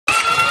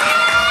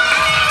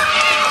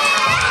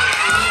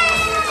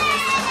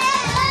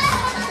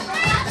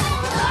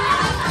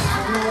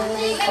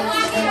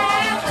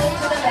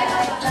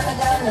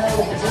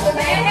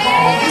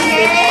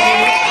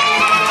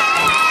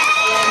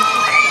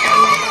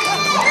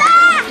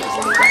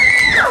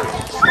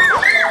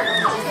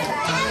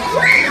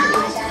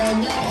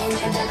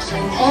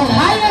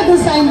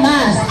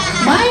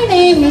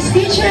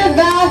teacher of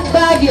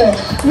Baguio,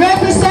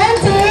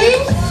 representing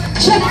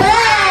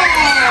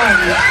Japan.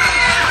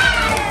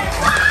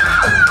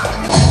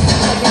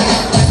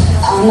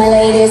 All my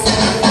ladies,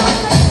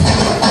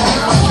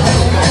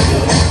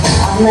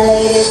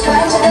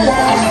 point to the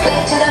left, way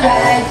to the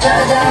right, drop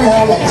it down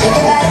low, let's take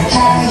it like a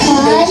cat.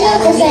 Hello,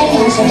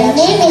 Celsbration. My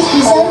name is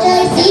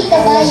Sojoy C.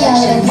 Caballo,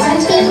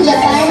 representing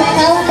Japan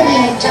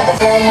country. Drop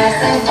it low, my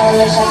friend, all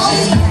the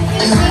shots.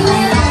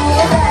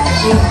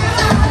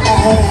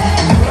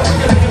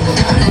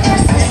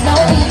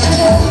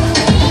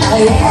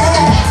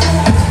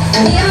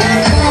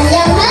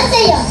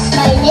 안녕하세요.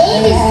 My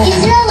name is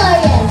Israel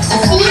Orion.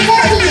 Siga,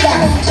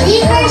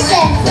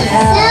 represent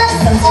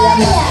South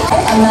Korea.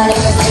 I'm not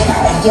even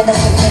kidding, you're the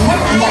freaking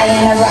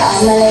Diana Ross.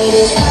 All my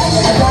ladies, point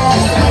to the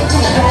left, way to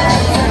the right,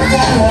 drop it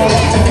down low,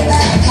 let's take it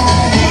like a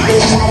cat.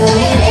 Bitch, I don't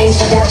need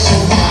introduction.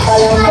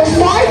 Follow my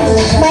Good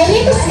morning. My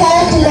name is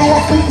Carla Tumela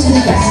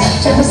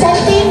Picnitas,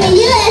 representing the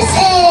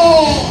USA.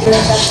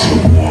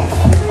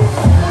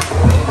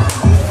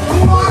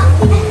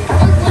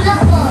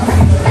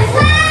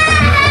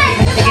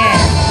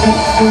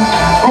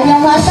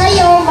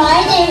 Annyeonghaseyo. My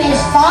name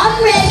is Pam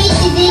Remy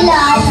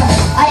Tidilan.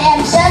 I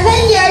am 7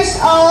 years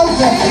old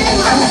and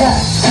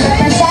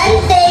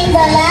representing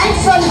the land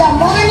from the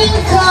morning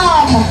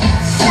come,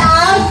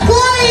 South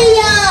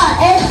Korea.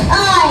 And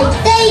I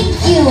thank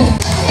you.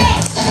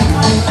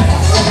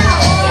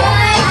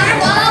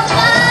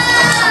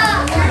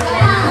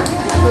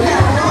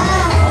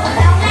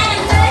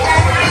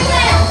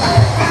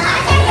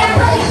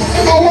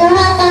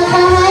 Aloha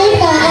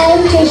kakahaika.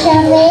 I'm Trisha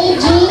May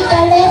G.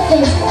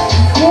 Kalefis.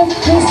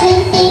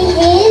 Representing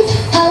is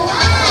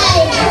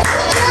Hawaii.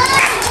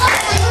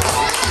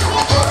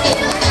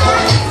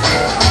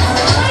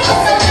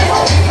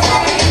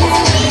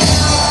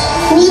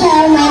 Ni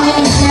hao, my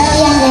name is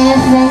Marian,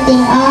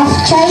 representing of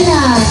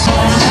China.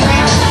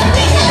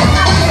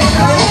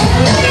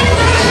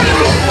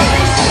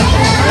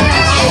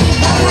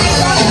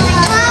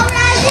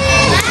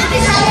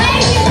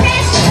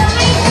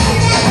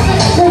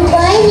 Good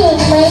morning.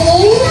 My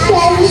name is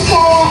Lani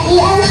Sarah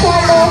Ian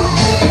Sano,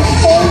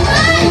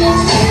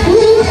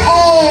 USA.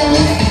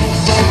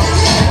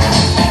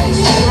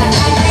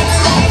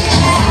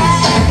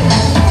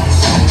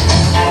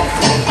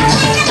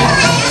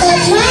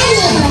 Good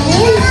morning. My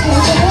name is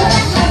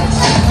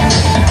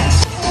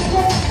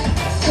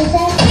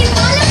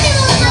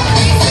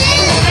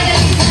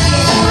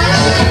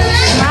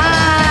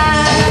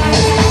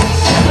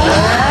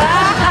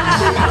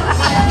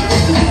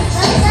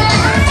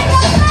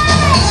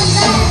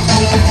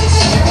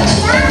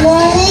Good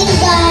morning,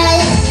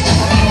 guys.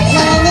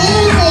 My name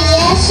is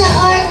Ayesha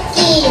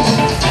Ortiz.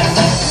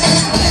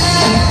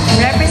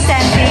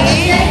 Representing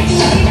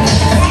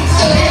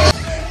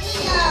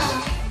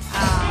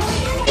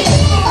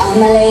all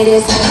my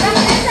ladies,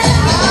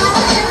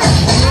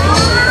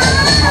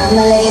 all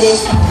my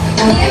ladies.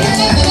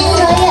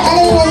 Victoria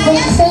Alina,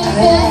 representing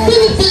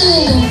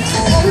Philippines.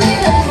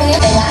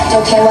 I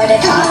don't care what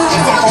it costs,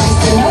 except I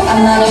just know I'm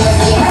not even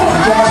scared.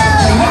 You're the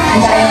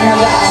freaking Diana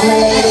Ross. All my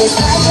ladies,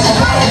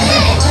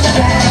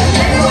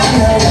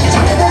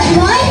 Good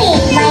morning.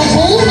 My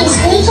name is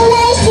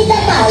Nicolai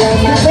Sidamalo,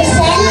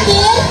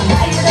 representing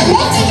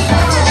Mexico.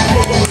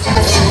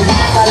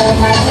 follow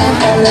my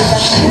friend, all the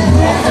shots.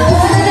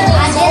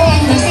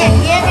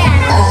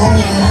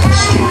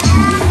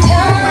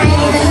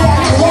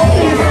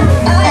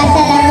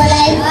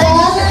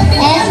 Assalamualaikum.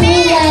 As me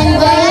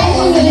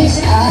Yanjay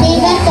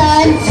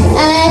Tigaton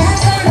as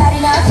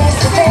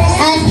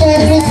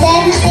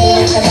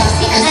representing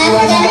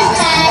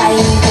Afghanistan.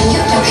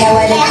 Don't care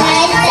what it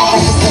costs, except I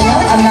just know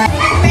I'm not.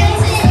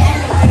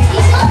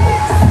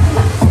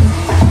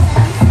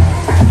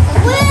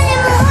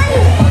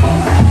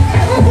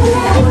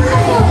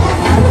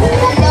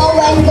 Hello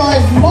and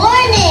good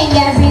morning,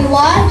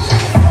 everyone.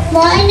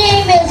 My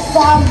name is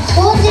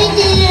Susie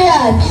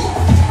Dilan.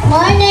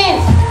 My name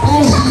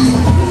is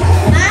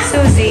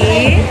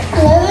Susie.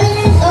 11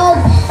 years old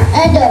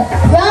and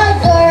proud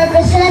to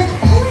represent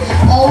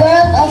a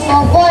world of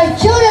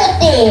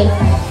opportunity.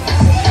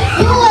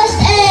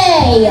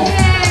 USA!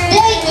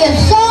 Thank you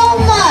so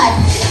much!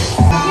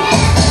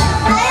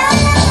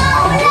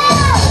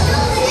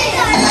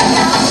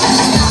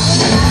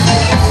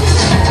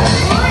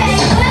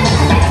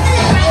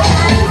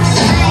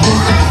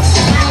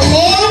 My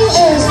name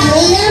is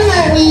Leah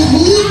Marie B.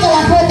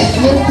 Kalapot,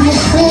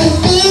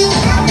 representing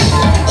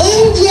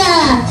India.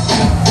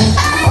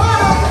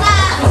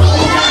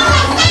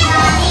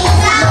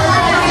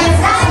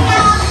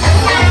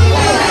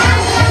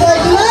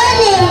 Good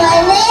morning. My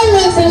name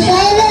is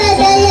Rosaida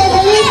Natalia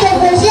Maris,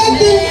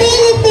 representing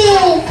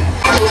Philippines.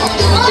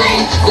 Good morning.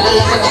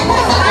 I'm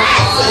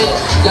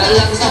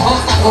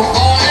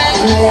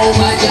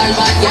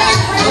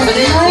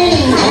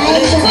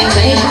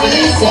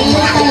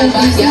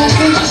representing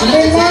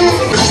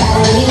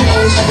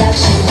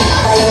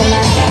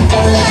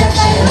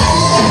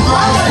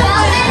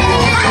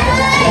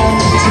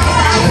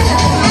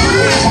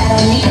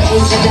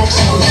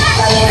Introduction.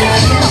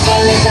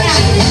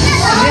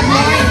 Good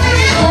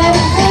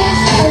morning.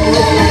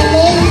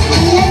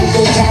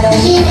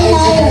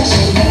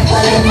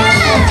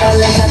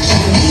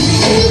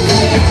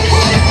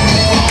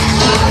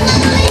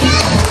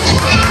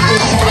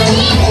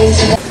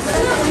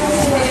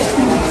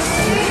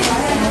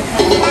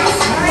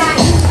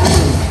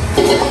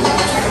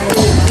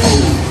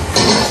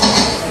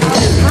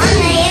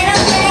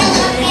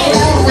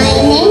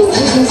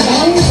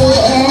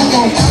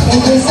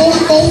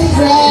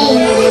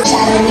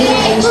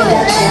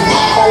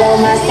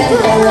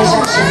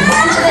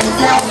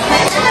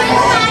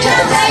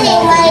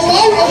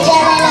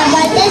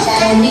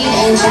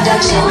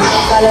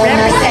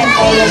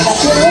 Representing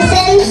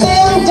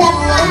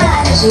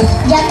Japan.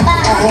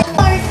 Japan.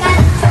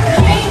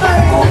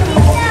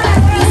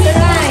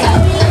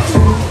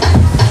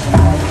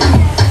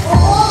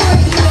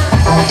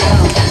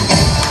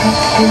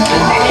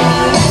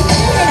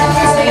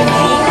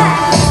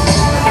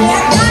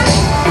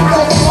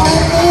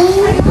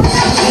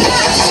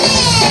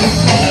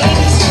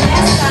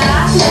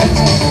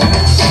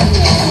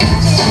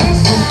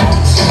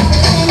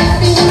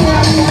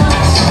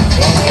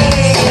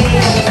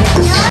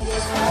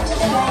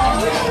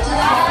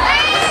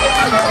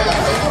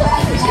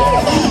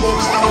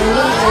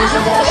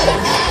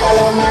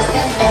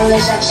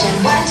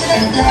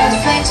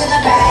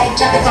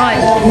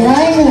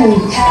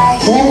 Morning.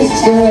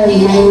 Let's go.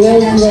 My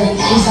name is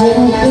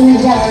Representing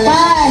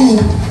Japan.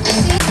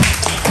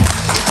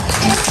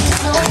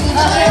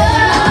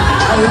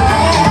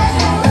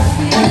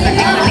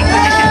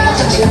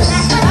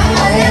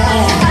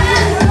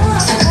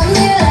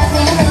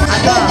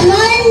 Good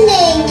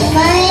morning.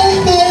 My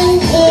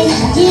name is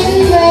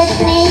Gilbert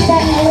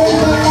Nathan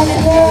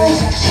Cruz,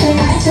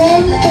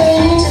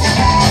 representing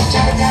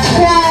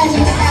France.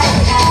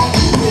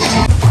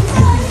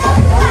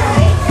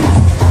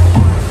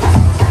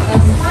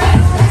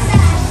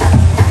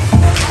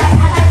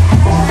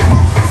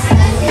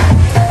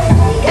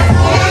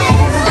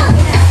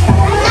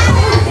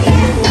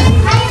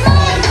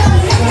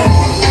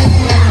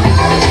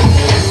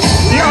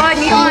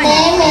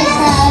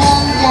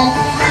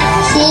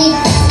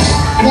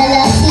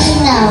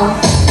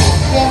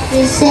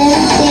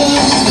 Representing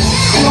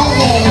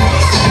Sweden.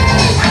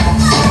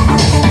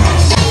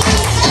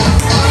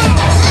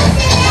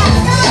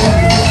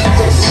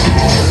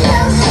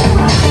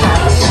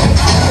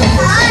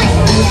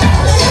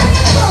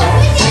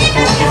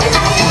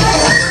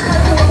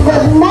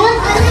 Good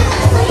morning.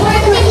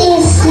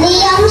 Is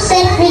Liam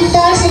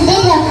Secretary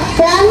Sedilla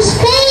from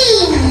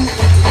Spain.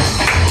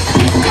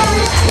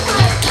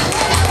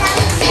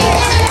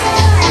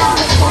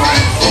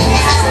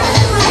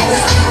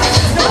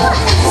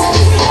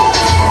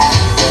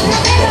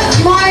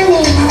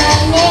 Morning, my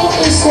name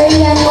is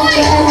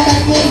Rianuka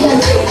Alcatigan.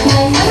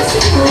 My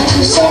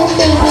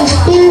representing is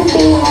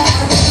Philippines.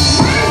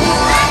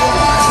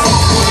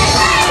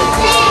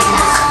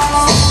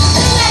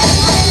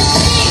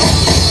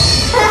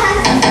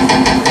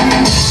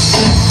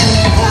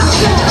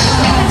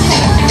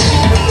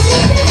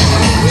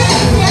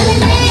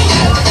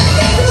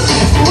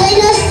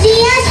 Buenos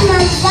días,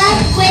 Mampat.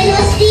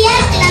 Buenos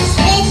días,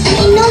 classmates.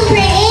 Mi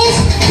nombre es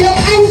Los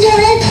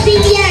Angeles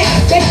Villar,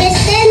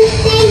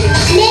 representing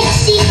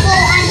Mexico,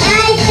 and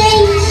I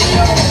thank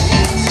you.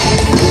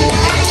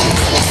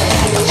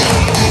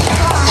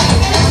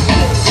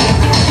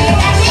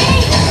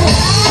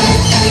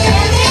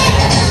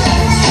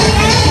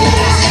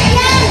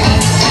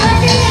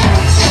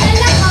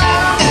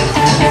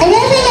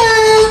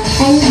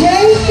 I'm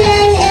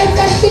John El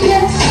Castillo,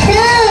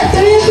 now to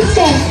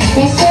represent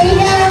the state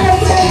of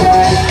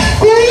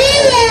Korea.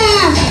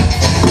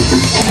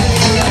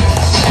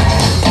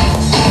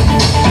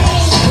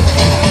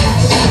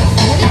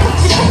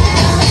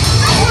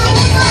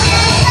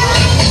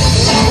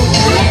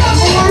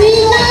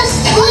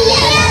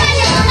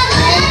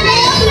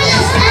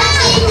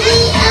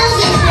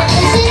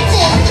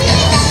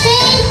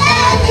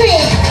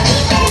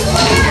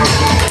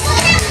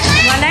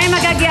 Walay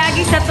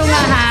magagiagi sa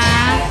tunga ha.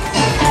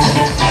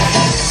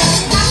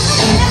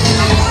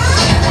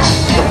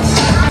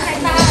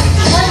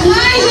 Good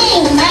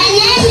morning. My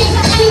name is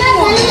Emma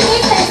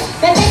Bonita,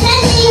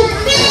 representing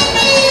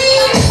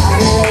Philippines.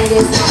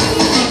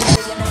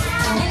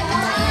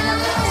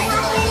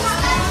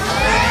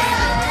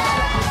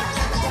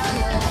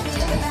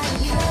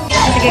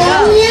 Sige go.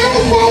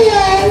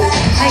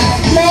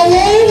 My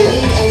name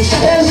is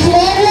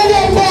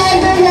Marilyn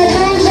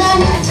Laduza,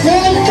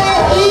 Victor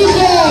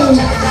Eagle,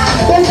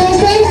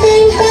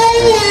 representing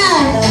Korea.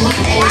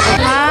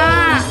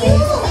 Ah.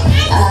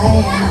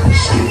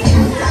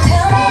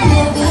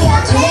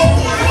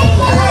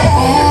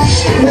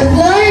 Good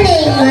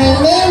morning. My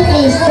name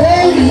is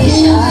Fergie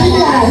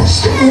Villar,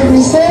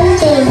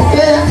 representing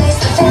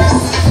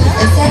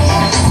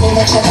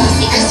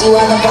Because you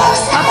are the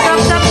boss.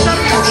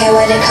 Don't care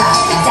what it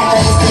costs. That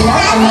Valentino,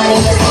 I'm money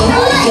Valentino.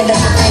 Give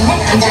us a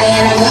payment. I'm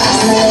Diana Ross.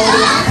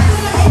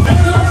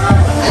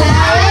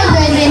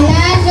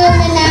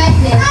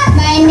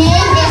 My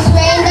name is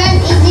Raymond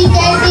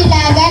Ezekiel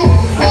Silagan,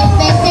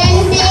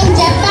 representing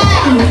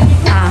Japan.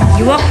 Ah,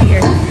 you walk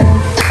here.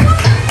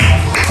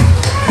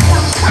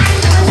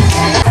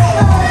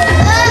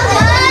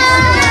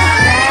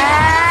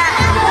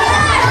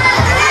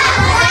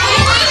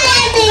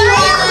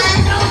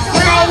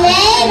 My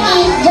name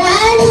is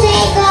John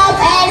Jacob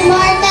and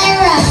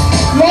Mortera,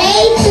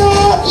 Ray 2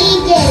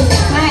 Eagle.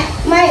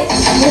 My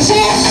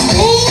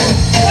representing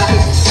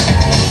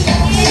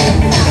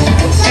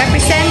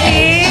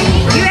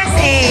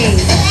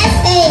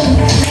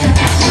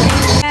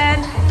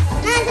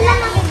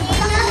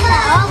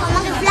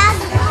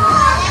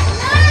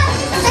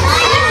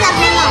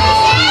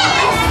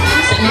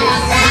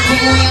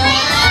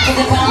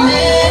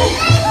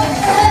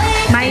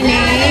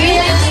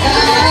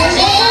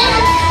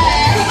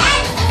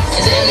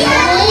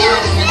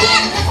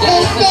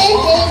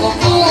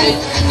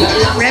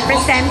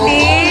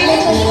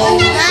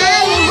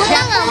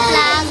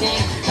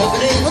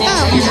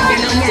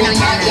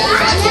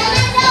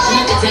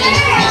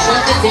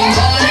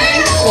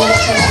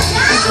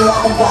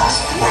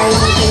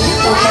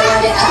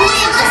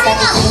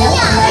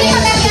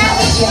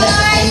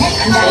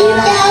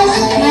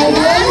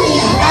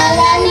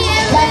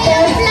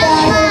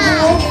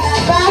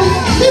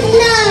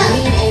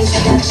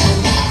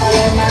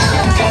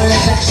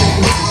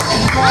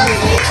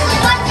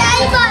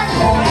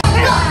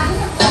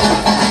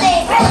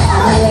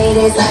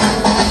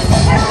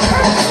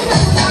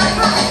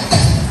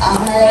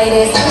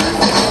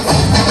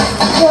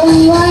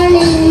Good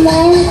morning,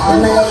 ma'am.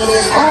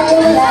 I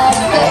would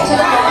like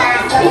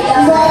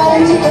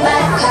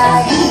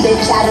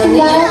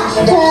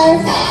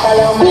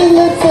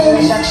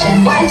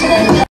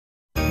Philippines.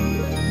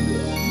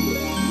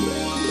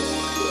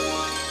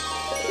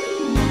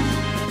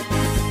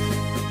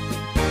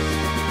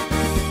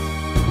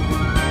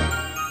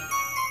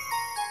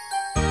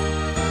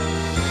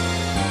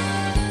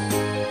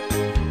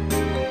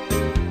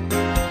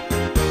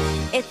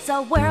 It's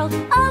a world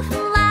of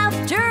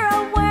laughter,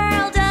 a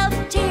world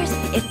of tears.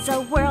 It's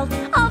a world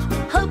of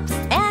hopes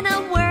and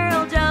a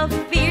world of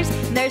fears.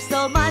 There's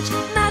so much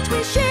that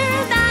we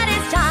share that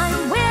it's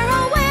time we're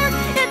aware.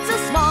 It's a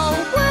small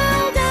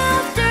world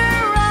after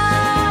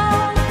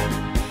all.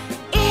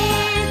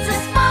 It's a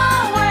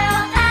small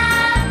world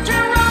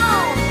after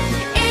all.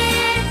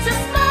 It's a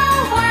small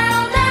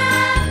world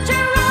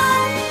after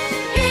all.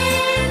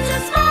 It's a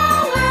small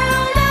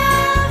world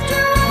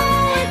after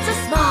all. It's a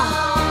small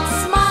world.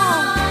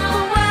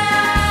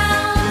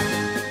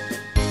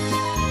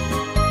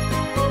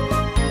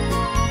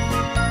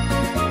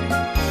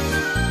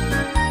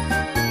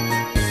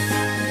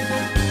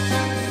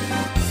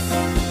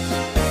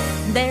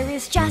 There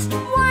is just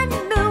one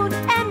moon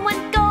and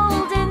one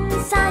golden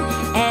sun,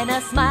 and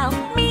a smile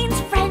means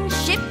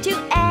friendship to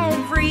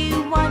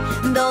everyone.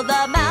 Though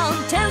the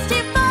mountains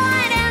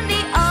divide and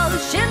the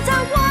oceans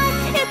are wide,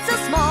 it's a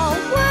small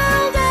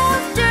world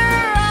after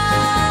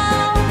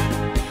all.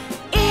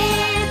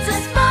 It's a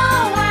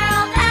small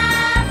world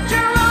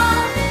after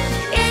all.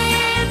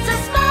 It's a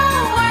small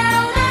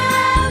world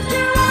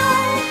after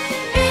all.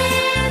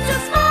 It's a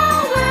small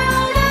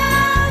world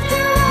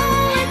after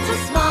all. It's a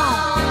small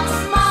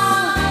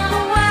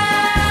world.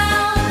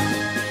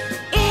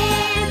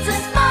 It's a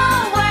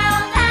small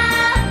world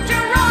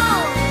after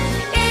all.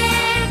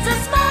 It's a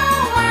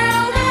small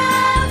world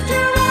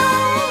after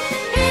all.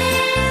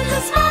 It's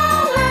a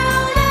small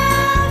world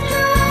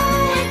after all.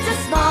 It's a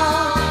small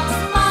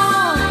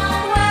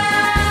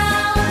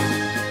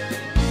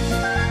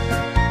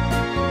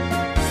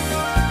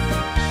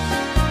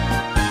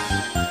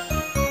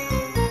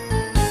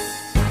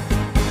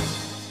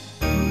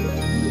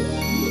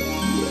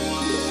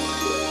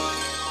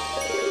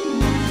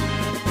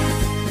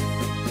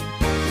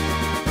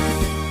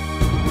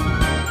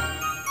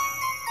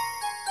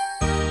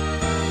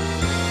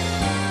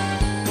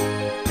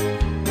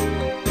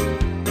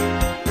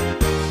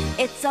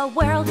It's a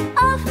world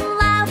of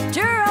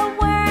laughter, a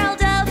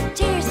world of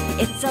tears.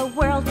 It's a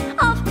world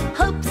of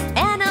hopes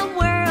and a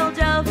world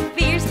of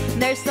fears.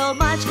 There's so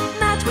much